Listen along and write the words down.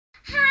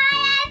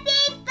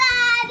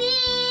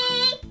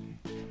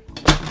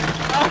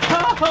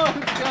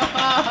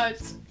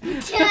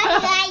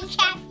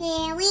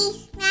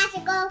Mary's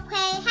Magical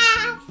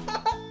Playhouse.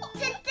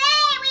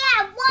 Today we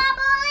have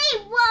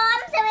wobbly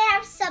worms, and we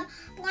have some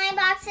blind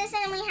boxes,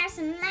 and then we have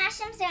some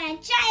mushrooms and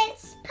a giant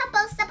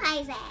purple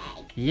surprise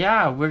egg.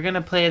 Yeah, we're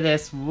gonna play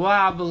this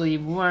wobbly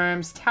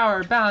worms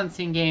tower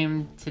balancing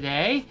game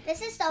today.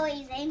 This is so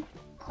easy.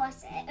 Of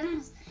course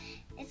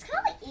it's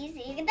kind of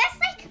easy. That's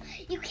like,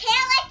 you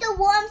can't let the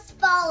worms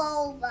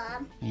fall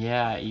over.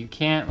 Yeah, you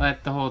can't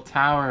let the whole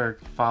tower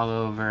fall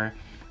over,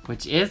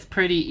 which is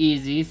pretty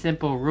easy,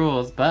 simple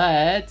rules,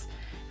 but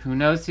who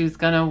knows who's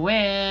gonna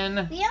win? We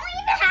don't even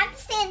have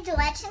to say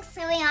directions,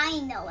 so we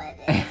already know what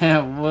it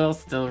is. We'll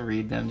still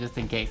read them just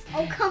in case.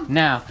 Oh, come on.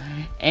 Now,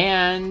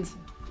 and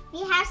we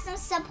have some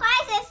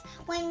surprises.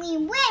 When we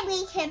win,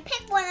 we can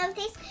pick one of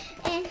these.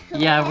 And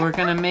yeah, we're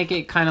gonna make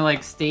it kind of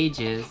like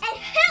stages. And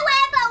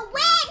whoever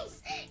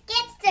wins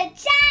gets the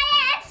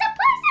giant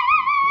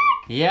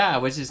surprise. Yeah,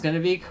 which is gonna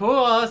be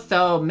cool.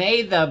 So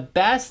may the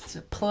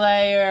best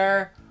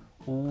player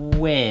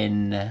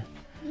win.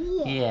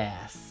 Yeah.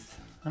 Yes.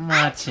 I'm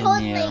watching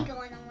I'm totally you.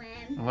 going to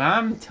win. Well,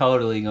 I'm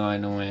totally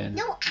going to win.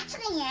 No,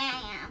 actually,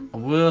 I am.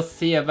 We'll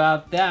see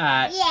about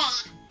that. Yeah.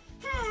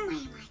 I'm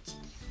watching.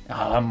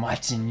 Oh, I'm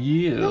watching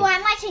you. No,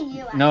 I'm watching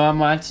you. No, I'm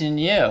watching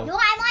you. No,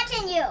 I'm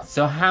watching you.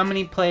 So how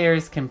many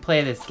players can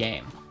play this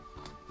game?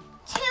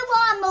 2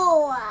 or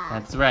more.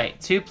 That's right.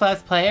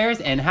 2+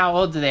 players, and how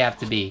old do they have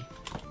to be?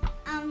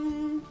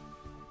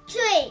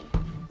 3.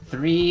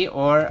 3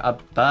 or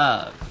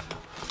above.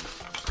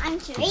 I'm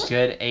 3. It's a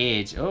good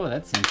age. Oh,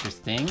 that's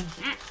interesting.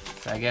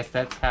 So I guess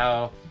that's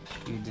how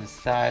you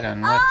decide on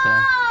what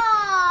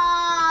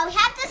Oh, we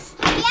have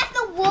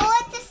to roll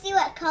it to see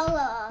what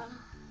color.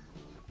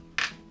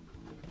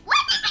 What?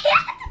 You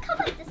have to come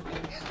like this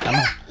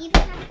thing.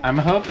 I'm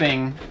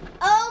hoping.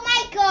 Oh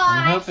my gosh.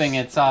 I'm hoping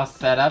it's all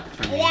set up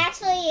for me. It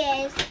actually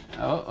is.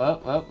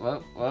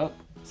 Oh.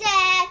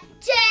 Dad,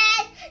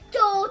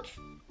 don't.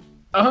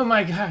 Oh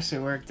my gosh, it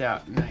worked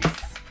out. Nice.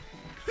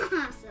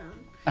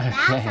 Awesome. Okay.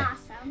 That's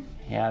awesome.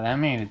 Yeah, that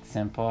made it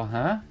simple,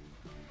 huh?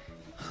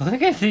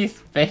 Look at these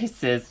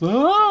faces.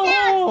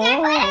 Whoa.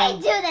 Let's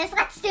do this.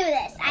 Let's do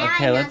this.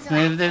 Okay, let's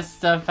move this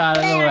stuff out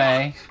of the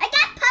way. I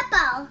got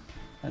purple.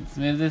 Let's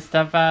move this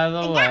stuff out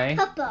of the way. I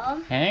got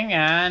purple. Hang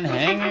on,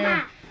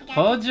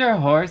 hold your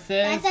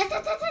horses.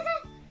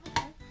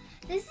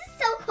 This is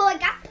so cool. I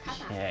got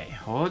purple. Okay,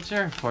 hold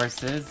your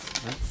horses.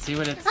 Let's see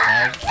what it Oh,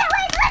 says.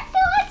 wait, let's do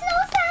it. So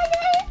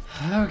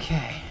excited.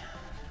 Okay.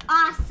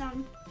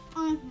 Awesome.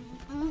 I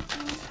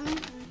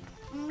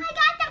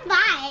got the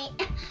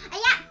bite. I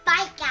got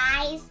bite,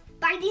 guys.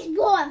 By these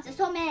worms. There's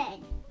so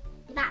many.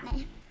 You got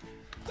me.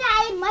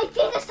 Daddy, my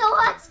finger so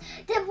hot.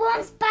 The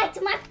worms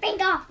bite my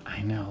finger.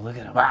 I know, look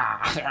at them.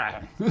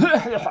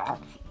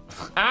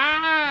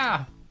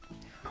 Ah!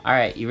 All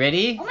right, you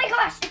ready? Oh my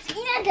gosh, it's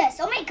eating this.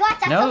 Oh my gosh,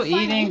 that's No so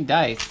funny. eating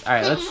dice. All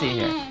right, let's see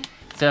here.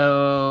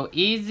 So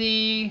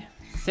easy,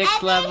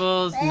 6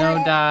 levels,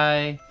 no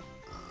die.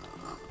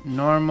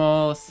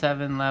 Normal,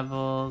 7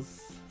 levels.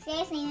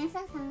 Seriously, this is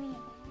something.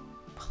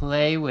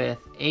 Play with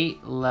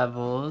 8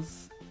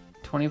 levels,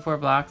 24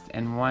 blocks,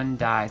 and 1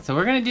 die. So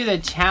we're gonna do the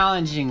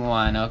challenging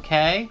one,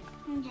 okay?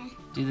 Okay.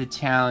 Do the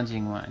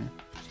challenging one.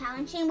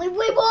 Challenging. We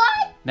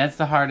won? That's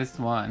the hardest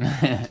one.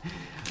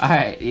 All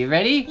right, you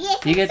ready?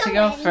 Yes, You I'm get so to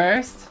go ready.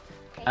 first.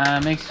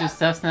 Make sure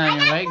stuff's not on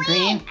your way.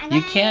 Green.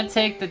 You can't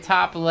take the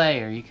top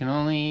layer. You can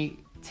only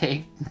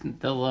take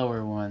the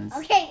lower ones.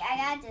 Okay, I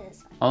gotta do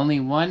this one. Only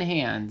one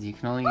hand. You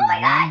can only use my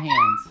one God,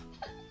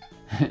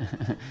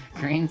 hand.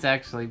 Green's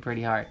actually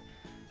pretty hard.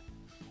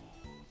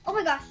 Oh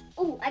my gosh.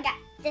 Oh, I got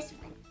this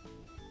one.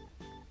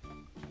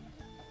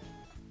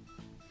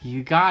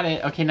 You got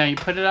it. Okay, now you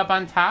put it up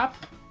on top.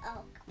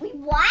 Oh, we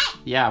what?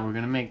 Yeah, we're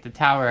gonna make the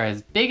tower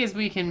as big as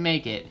we can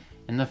make it.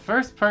 And the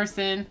first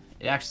person,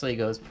 it actually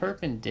goes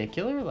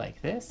perpendicular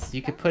like this.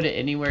 You could put it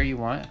anywhere you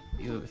want.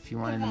 If you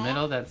want in the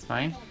middle, that's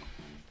fine.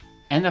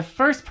 And the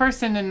first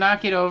person to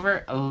knock it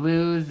over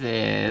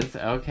loses,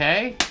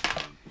 okay?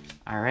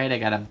 All right, I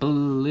got a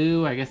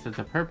blue. I guess it's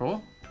a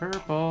purple.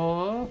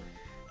 Purple.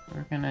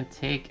 We're gonna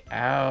take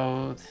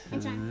out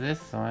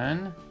this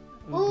one.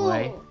 Oh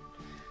boy.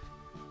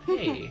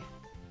 Hey.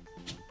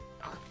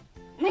 Oh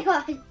my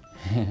god.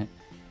 Oh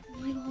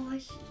my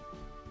gosh.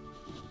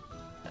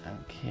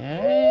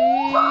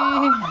 Okay.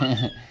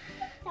 Oh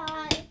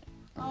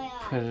yeah.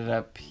 Put it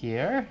up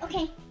here.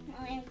 Okay.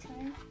 Now I'm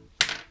turn.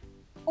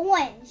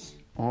 Orange.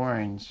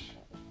 Orange.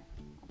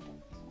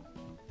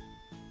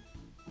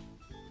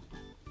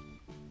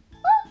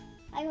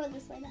 I go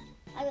this way now.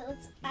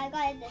 I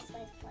got it this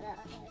way to put it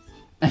on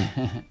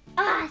this.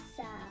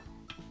 Awesome.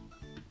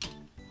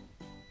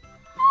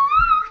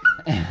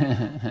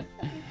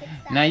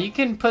 Now you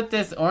can put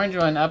this orange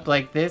one up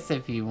like this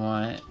if you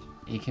want.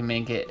 You can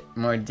make it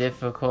more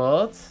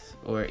difficult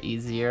or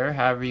easier,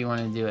 however you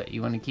want to do it.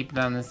 You want to keep it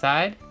on the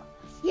side?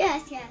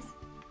 Yes. You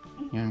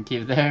want to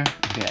keep it there?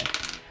 Okay.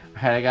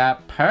 All right, I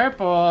got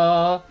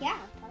purple. Yeah.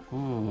 Purple.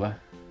 Ooh.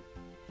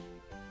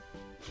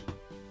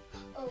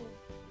 Oh.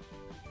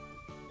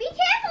 Be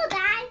careful,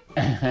 Dad.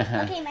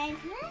 Okay, my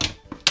turn.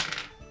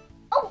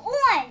 Oh,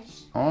 orange.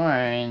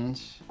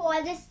 Orange. Oh,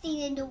 I just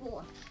seen in the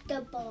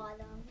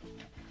bottom.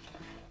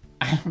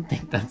 I don't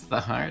think that's the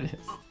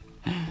hardest.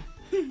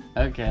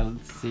 Okay,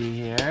 let's see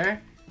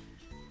here.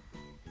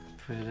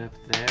 Put it up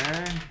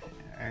there.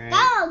 Alright.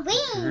 Oh,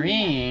 green.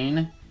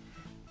 Green.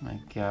 Oh my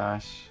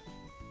gosh.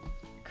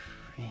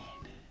 Green.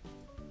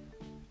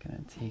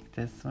 Gonna take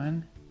this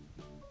one.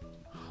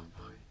 Oh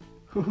boy.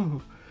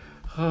 Ooh.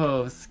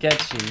 Oh,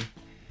 sketchy.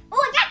 Oh,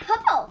 I got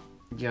purple.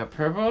 You got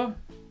purple?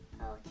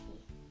 Okay.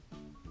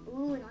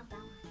 Ooh, not that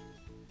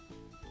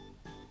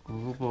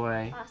one. Oh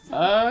boy. Awesome.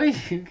 Oh,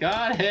 you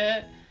got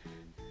it.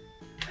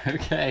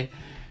 Okay.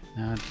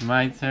 Now it's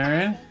my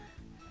turn.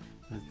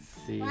 Let's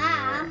see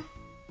Wow. here.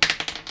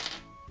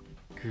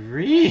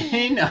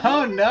 Green?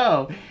 Oh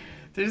no.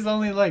 There's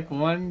only like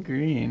one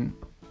green.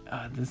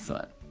 Oh, this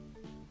one.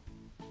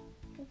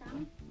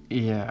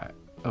 Yeah.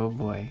 Oh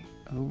boy.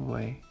 Oh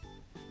boy.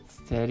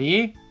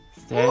 Steady.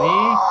 Steady.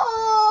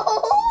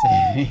 Oh!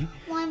 Steady.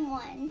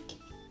 1-1.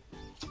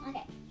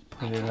 Okay.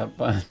 Put it up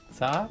on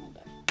top.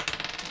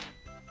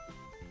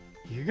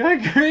 You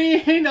got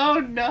green. Oh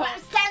no.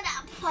 Stand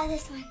up for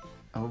this one.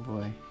 Oh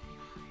boy.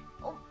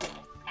 Oh.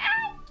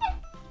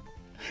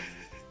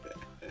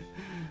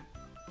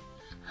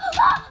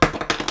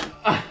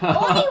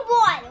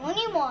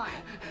 Only one.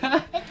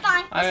 It's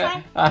fine. It's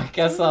fine. I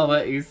guess I'll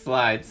let you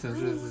slide since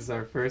this is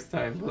our first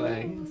time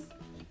playing.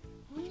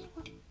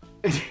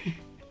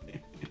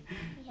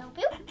 Help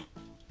you?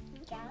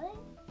 You got it?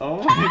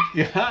 Oh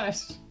my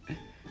gosh.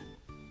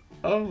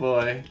 Oh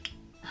boy.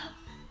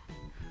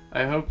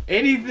 I hope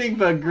anything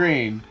but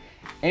green.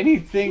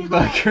 Anything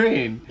but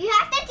green. You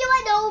have to do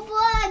it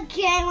over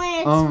again when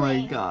it's Oh my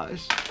green.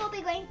 gosh.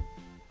 Purple, green.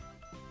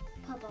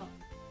 Purple.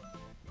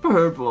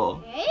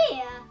 Purple.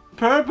 Yeah.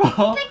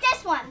 Purple. Pick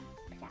this one.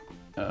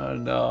 Oh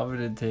no, I'm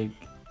gonna take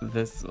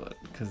this one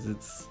because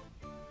it's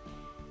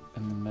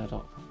in the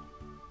middle.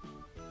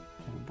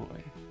 Oh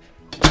boy.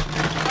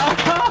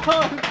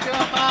 Oh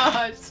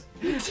gosh.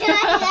 You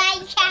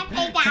can't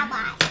pick that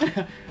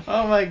one.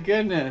 Oh my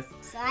goodness.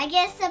 So I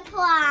get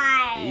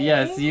surprise.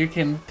 Yes, you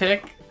can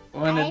pick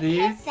one of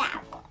these. Pick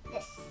that one.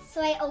 This.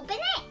 So I open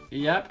it.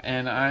 Yep,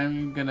 and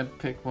I'm gonna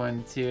pick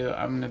one too.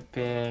 I'm gonna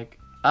pick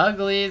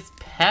Ugly's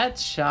Pet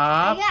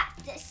Shop. I got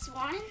this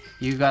one.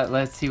 You got,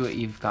 let's see what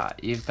you've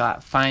got. You've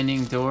got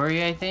Finding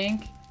Dory, I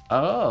think.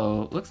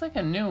 Oh, looks like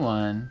a new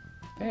one.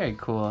 Very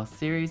cool.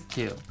 Series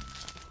 2.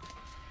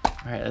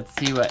 Alright, let's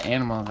see what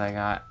animals I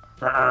got.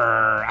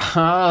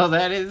 Oh,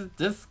 that is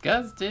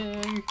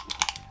disgusting.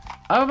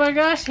 Oh my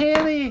gosh,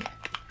 Haley.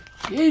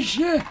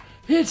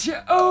 It's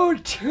an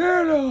old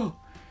turtle.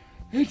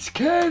 It's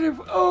kind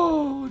of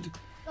old.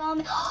 Let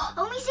me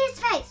see his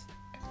face.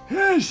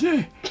 Yes,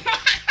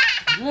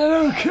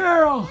 little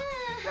girl.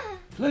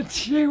 Let's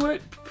see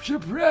what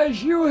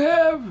surprise you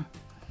have.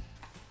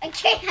 I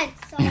can't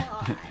so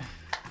hard.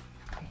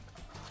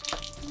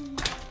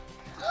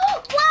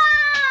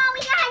 Wow, we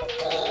got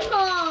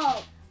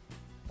Nemo.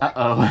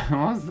 Uh-oh, what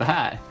was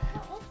that?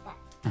 What is that?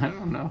 I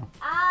don't know.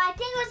 I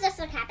think it was just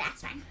a cat.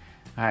 That's fine.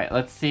 All right,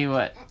 let's see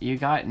what you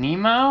got.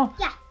 Nemo?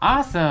 Yeah.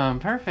 Awesome,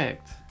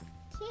 perfect.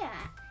 Yeah,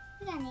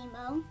 we got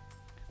Nemo.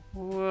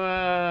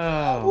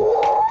 Whoa.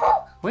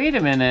 Ooh. Wait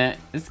a minute.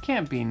 This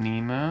can't be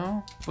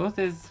Nemo. Both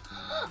is...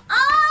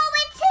 Oh,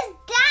 it's his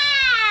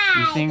dad.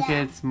 You think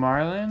it's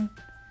Marlin?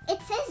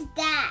 It's his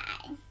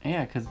dad.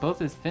 Yeah, because both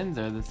his fins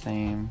are the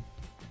same.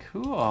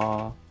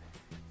 Cool.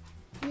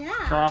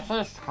 Yeah.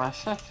 Squashy,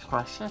 squashy,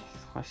 squashy,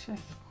 squashy,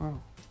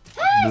 squirrel.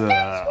 Hey, Blah.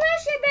 stop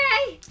squishing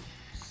me.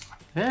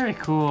 Very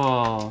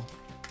cool.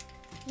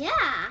 Yeah.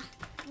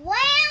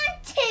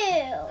 Round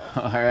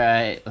 2. All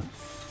right, let's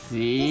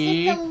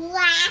see. This is the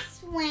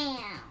last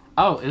round.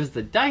 Oh, it was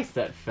the dice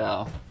that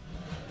fell.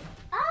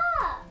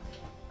 Oh.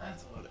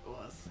 That's what it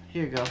was.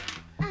 Here you go.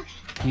 Okay.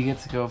 You get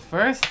to go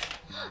first.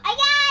 I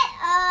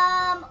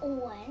got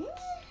orange.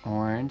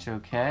 Orange,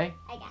 okay.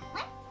 I got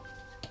one.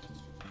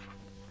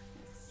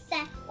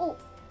 Semi-white.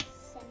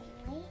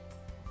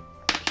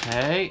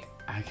 Okay.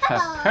 I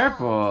got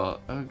purple.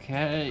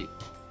 Okay.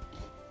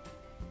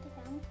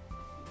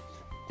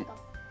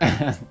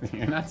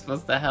 You're not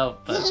supposed to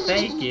help, but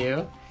thank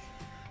you.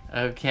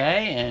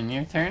 Okay, and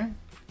your turn.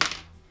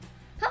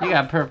 You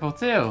got purple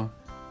too.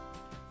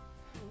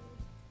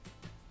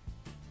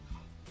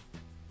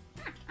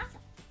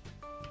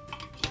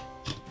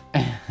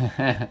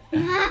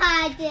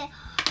 I did.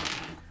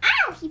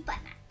 Ow, he bit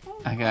me.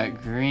 I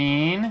got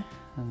green.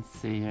 Let's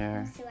see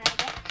here. Let's see what I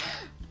get.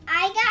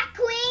 I got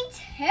green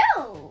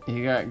too.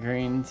 You got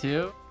green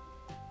too.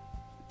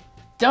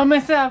 Don't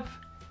mess up.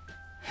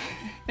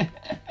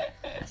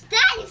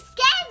 Stop, you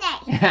scared me.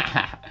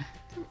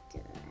 Don't do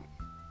that.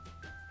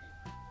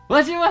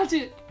 Watch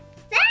it.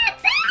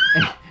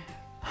 Stop.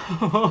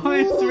 Oh,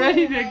 it's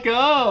ready to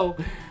go.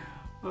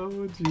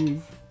 Oh,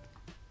 jeez.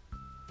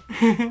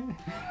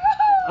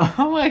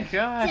 Oh my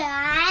gosh.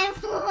 Time.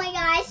 Oh my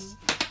gosh.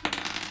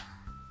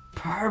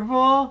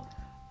 Purple?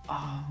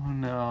 Oh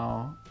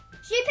no.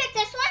 Should you pick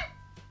this one?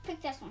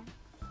 Pick this one.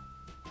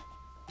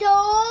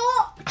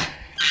 Don't.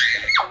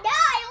 No,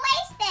 you're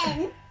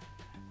wasting.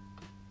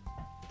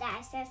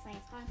 die. Seriously,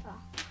 it's going to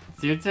fall.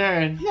 It's your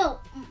turn. No.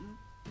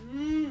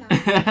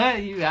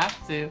 You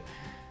have to.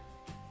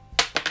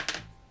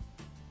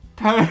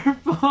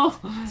 Purple.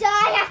 So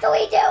I have to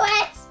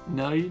redo it.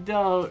 No, you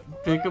don't.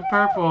 Pick a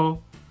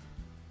purple.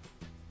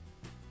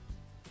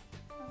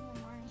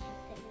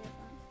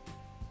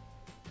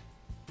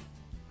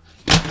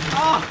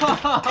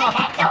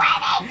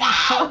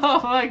 Oh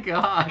my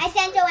gosh. I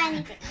didn't do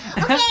anything.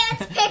 Okay,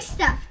 let's pick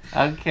stuff.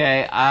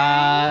 Okay,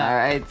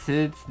 alright,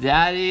 since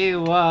Daddy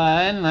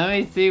won, let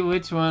me see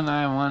which one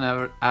I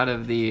want out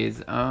of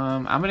these.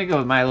 I'm gonna go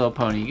with My Little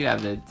Pony. You can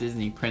have the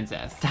Disney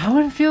Princess. That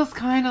one feels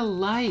kind of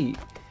light.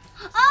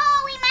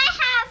 Oh, we might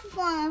have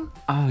one.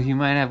 Oh, you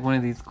might have one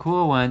of these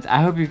cool ones.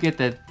 I hope you get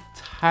the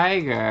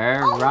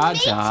Tiger Raja. Me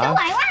too. I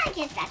want to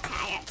get that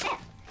tiger too.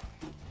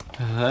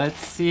 Let's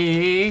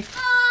see.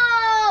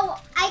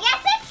 Oh, I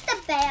guess it's the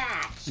bear.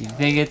 Actually. You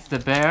think it's the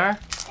bear?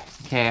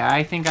 Okay,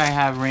 I think I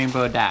have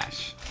Rainbow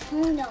Dash.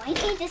 Oh no, I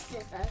need the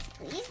scissors,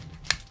 please.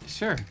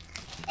 Sure.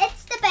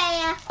 It's the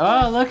bear.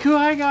 Oh, look who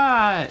I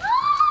got.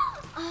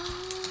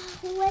 Oh,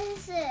 what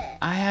is it?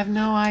 I have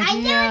no idea. I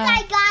knew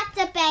I got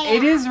the bear.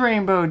 It is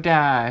Rainbow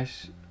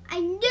Dash. I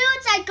knew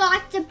I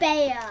got the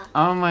bear.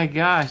 Oh my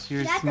gosh,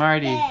 you're That's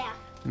smarty. a bear.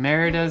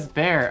 Merida's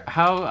bear.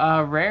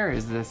 How rare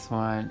is this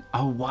one?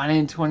 Oh, 1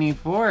 in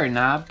 24.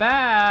 Not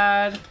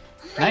bad.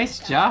 Nice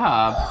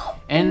job.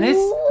 And this,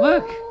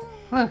 look.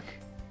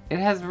 It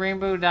has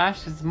Rainbow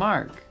Dash's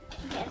mark.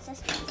 Yes,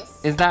 let's do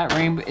this. Is that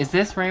rainbow? Is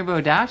this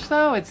Rainbow Dash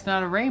though? It's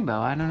not a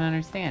rainbow. I don't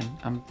understand.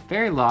 I'm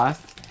very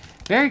lost,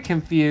 very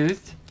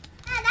confused.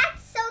 Oh,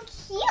 that's so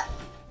cute.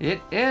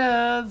 It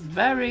is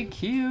very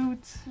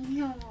cute.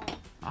 No.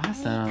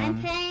 Awesome.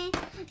 I'm building.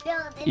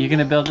 You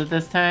gonna build it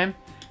this time?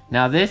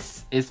 Now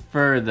this is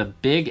for the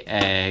big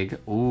egg.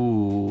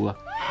 Ooh.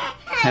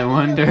 I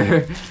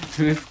wonder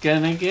who's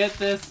gonna get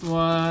this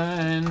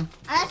one.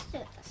 Let's do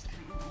it this time.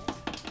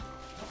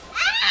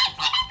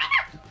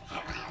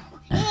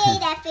 Yay,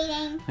 that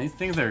feeding. These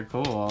things are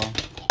cool.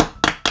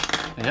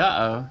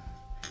 Uh-oh.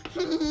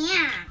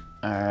 Yeah.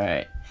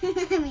 Alright. Okay,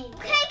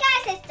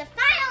 guys, it's the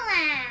final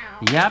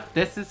round. Yep,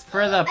 this is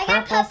for the I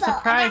got purple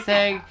surprise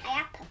egg. I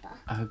got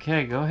purple.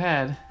 Okay, go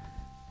ahead.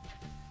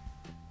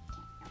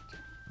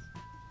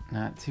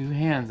 Not 2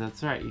 hands,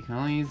 that's right. You can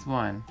only use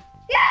 1.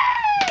 Yay!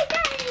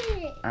 Got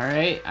it!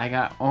 Alright, I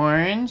got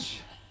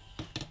orange.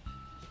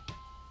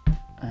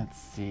 Let's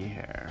see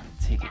here.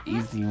 Take an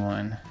easy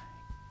one.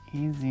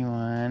 Easy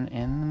one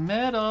in the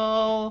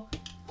middle.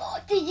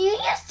 Did you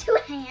use 2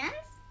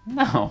 hands?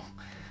 No.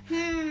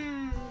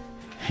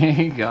 Here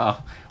you go.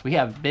 We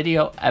have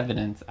video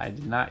evidence. I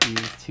did not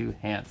use 2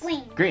 hands.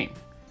 Green. Green.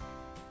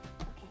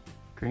 Okay.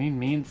 Green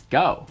means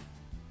go.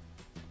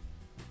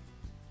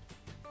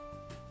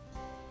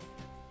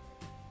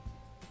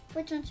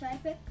 Which one should I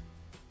pick?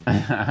 Oh,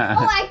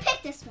 I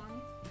picked this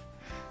one.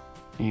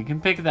 You can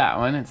pick that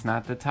one. It's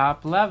not the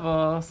top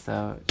level,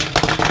 so...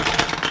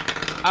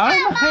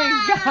 Oh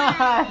my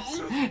gosh!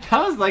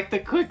 That was like the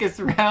quickest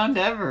round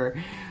ever.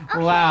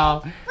 Okay. Wow.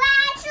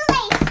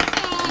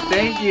 Congratulations!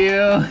 Thank you.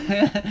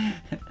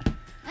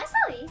 That's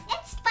always.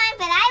 It's fun,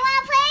 but I want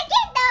to play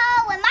again though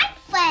with my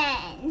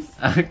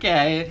friends.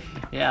 Okay.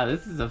 Yeah,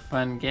 this is a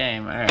fun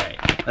game. Alright.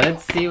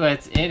 Let's see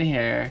what's in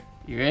here.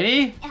 You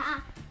ready?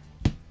 Yeah.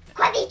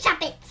 Quaddy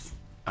choppets.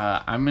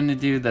 I'm gonna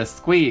do the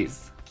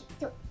squeeze.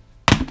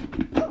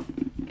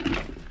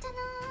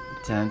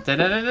 Dun, da,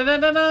 da, da, da,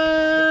 da,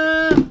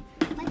 da.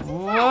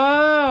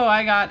 Whoa,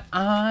 I got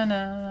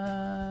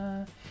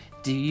Anna.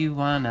 Do you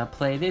wanna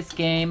play this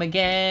game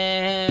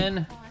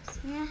again?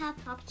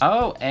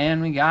 Oh,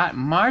 and we got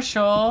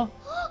Marshall.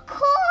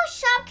 Cool,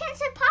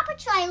 Shopkins and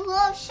PawPatrol. I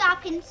love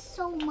Shopkins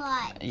so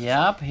much.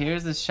 Yep,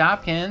 here's the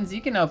Shopkins. You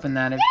can open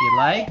that if you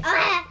like.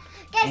 Guys,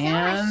 And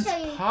I want to show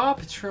you. Paw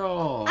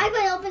Patrol. I'm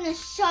going to open the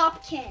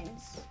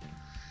Shopkins.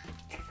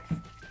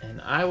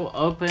 And I will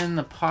open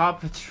the Paw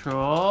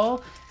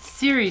Patrol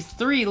Series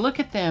 3. Look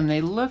at them.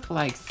 They look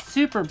like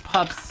super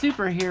pup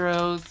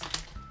superheroes.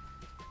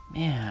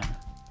 Man.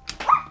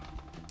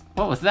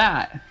 What was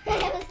that?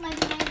 That was my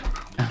bag.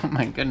 Oh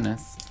my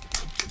goodness.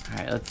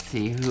 Alright, let's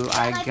see who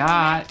I like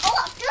got.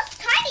 Oh, it feels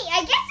tiny.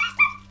 I guess it's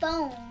a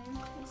phone.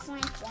 It's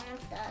like one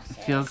of the...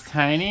 Feels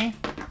tiny.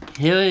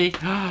 Haley.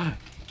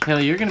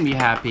 Haley, you're gonna be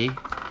happy.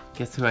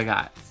 Guess who I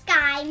got?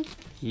 Sky.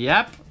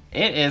 Yep,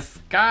 it is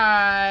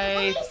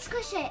Sky. Can you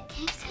squish it?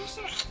 Can you squish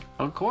it?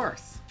 Of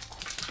course.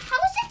 How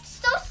is it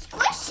so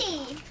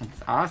squishy?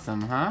 It's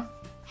awesome, huh?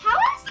 How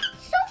is it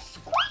so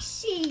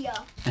squishy?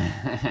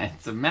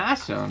 It's a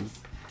Mash'ems.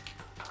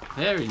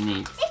 Very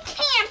neat. It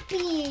can't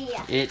be.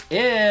 It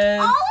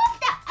is. All of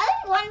the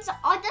other ones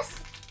are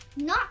just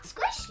not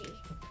squishy.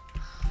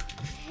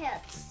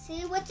 Let's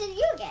see, what did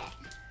you get?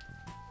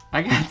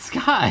 I got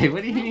Sky.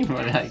 What do you mean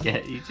what did I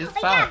get? You just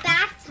I saw got it. a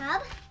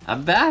bathtub. A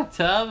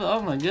bathtub?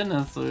 Oh my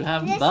goodness. We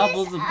have This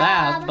bubbles is, of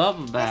bath.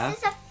 Bubble bath.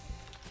 This is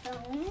a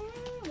phone.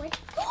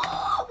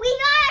 We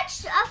got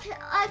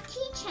a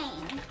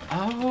keychain.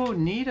 Oh,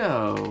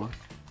 neato.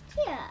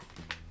 Yeah,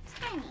 it's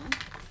tiny.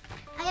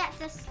 I got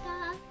this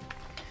stuff.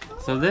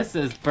 So this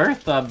is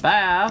Bertha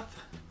Bath.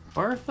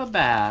 Bertha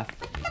Bath.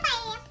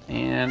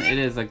 And it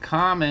is a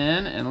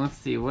common, and let's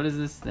see, what is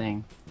this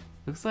thing?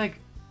 Looks like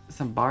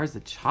some bars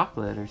of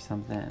chocolate or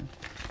something.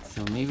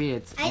 So maybe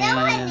it's I know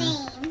her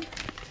name.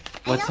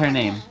 What's her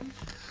name?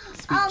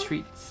 Sweet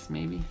treats,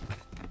 maybe?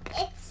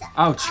 It's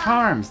Oh,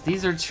 charms.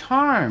 These are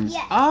charms.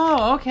 Yes.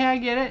 Oh, okay, I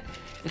get it.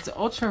 It's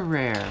ultra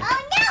rare.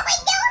 Oh no, we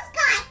use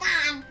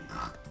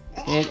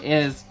cotton. It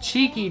is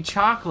cheeky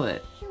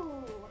chocolate,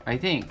 I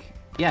think.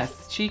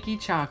 Yes, cheeky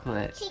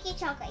chocolate. Cheeky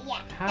chocolate,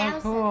 yeah. How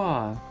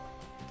cool.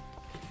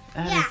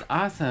 That is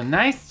awesome.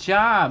 Nice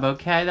job,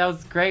 okay? That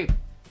was great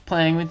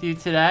playing with you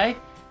today.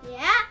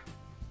 Yeah.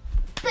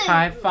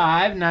 High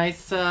five.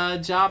 Nice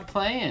job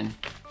playing.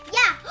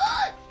 Yeah.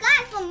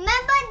 Guys, remember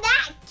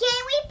that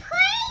game we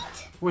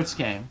played? Which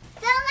game?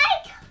 The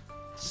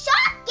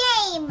shark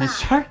game. The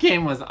shark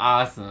game was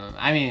awesome.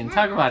 I mean,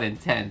 talk about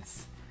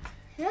intense.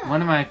 Yeah.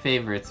 One of my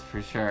favorites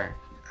for sure.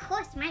 Of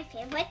course, my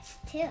favorites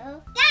too.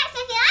 Guys,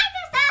 if you like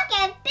this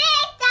video, give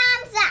big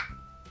thumbs up.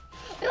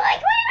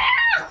 Like,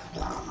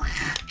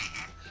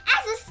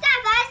 and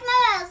subscribe for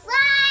more videos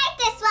like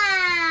this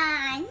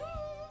one.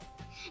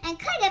 And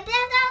click a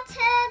bell to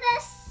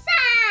the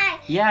side.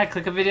 Yeah,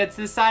 click a video to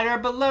the side or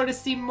below to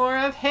see more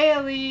of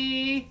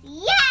Haley.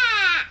 Yeah.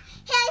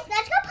 Haley's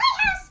Magical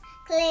Playhouse.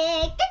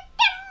 Click the